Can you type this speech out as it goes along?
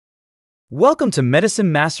Welcome to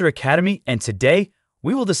Medicine Master Academy, and today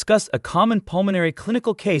we will discuss a common pulmonary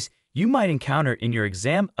clinical case you might encounter in your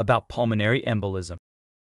exam about pulmonary embolism.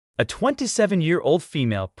 A 27-year-old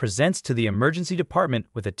female presents to the emergency department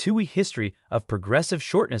with a 2-week history of progressive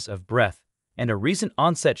shortness of breath and a recent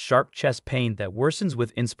onset sharp chest pain that worsens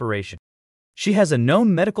with inspiration. She has a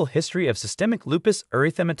known medical history of systemic lupus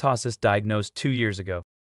erythematosus diagnosed 2 years ago.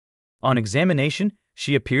 On examination,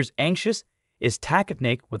 she appears anxious, is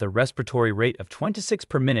tachypneic with a respiratory rate of 26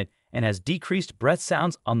 per minute, and has decreased breath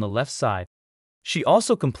sounds on the left side. She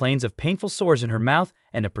also complains of painful sores in her mouth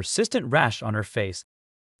and a persistent rash on her face.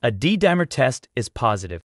 A D-dimer test is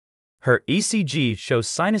positive. Her ECG shows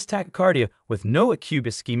sinus tachycardia with no acute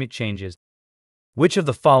ischemic changes. Which of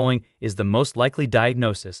the following is the most likely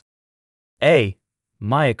diagnosis? A.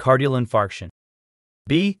 Myocardial infarction.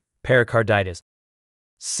 B. Pericarditis.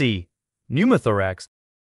 C. Pneumothorax.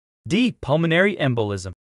 D. Pulmonary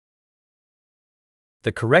embolism.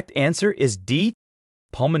 The correct answer is D.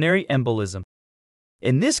 Pulmonary embolism.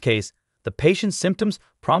 In this case, the patient's symptoms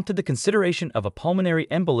prompted the consideration of a pulmonary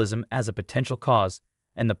embolism as a potential cause,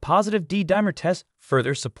 and the positive D-dimer test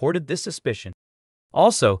further supported this suspicion.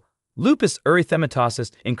 Also, lupus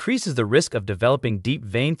erythematosus increases the risk of developing deep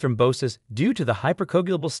vein thrombosis due to the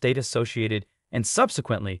hypercoagulable state associated, and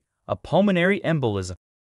subsequently, a pulmonary embolism.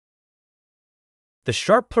 The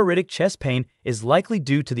sharp pleuritic chest pain is likely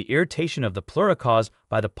due to the irritation of the pleura caused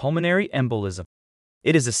by the pulmonary embolism.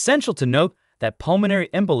 It is essential to note that pulmonary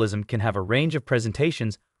embolism can have a range of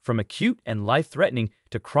presentations from acute and life-threatening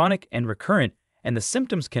to chronic and recurrent, and the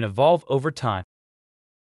symptoms can evolve over time.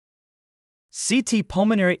 CT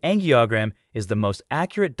pulmonary angiogram is the most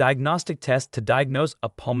accurate diagnostic test to diagnose a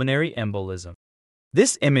pulmonary embolism.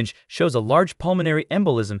 This image shows a large pulmonary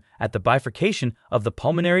embolism at the bifurcation of the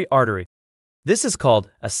pulmonary artery. This is called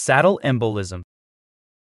a saddle embolism.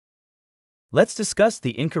 Let's discuss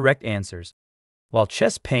the incorrect answers. While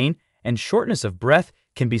chest pain and shortness of breath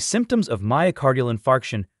can be symptoms of myocardial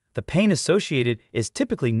infarction, the pain associated is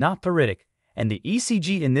typically not pleuritic, and the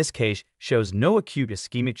ECG in this case shows no acute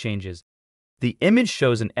ischemic changes. The image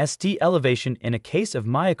shows an ST elevation in a case of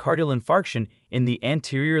myocardial infarction in the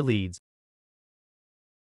anterior leads.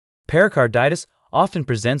 Pericarditis often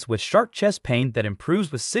presents with sharp chest pain that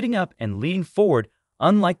improves with sitting up and leaning forward,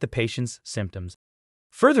 unlike the patient's symptoms.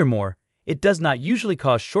 Furthermore, it does not usually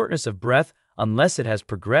cause shortness of breath unless it has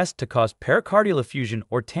progressed to cause pericardial effusion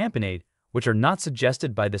or tamponade, which are not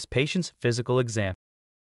suggested by this patient's physical exam.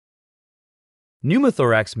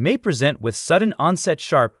 Pneumothorax may present with sudden onset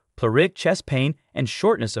sharp, pleuritic chest pain and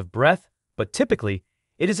shortness of breath, but typically,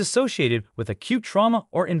 it is associated with acute trauma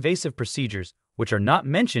or invasive procedures, which are not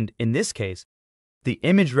mentioned in this case. The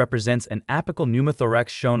image represents an apical pneumothorax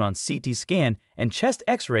shown on CT scan and chest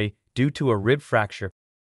X-ray due to a rib fracture.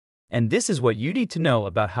 And this is what you need to know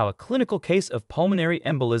about how a clinical case of pulmonary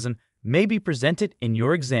embolism may be presented in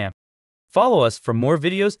your exam. Follow us for more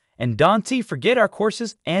videos, and don't forget our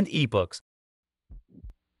courses and ebooks.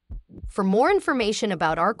 For more information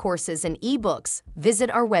about our courses and ebooks,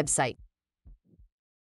 visit our website.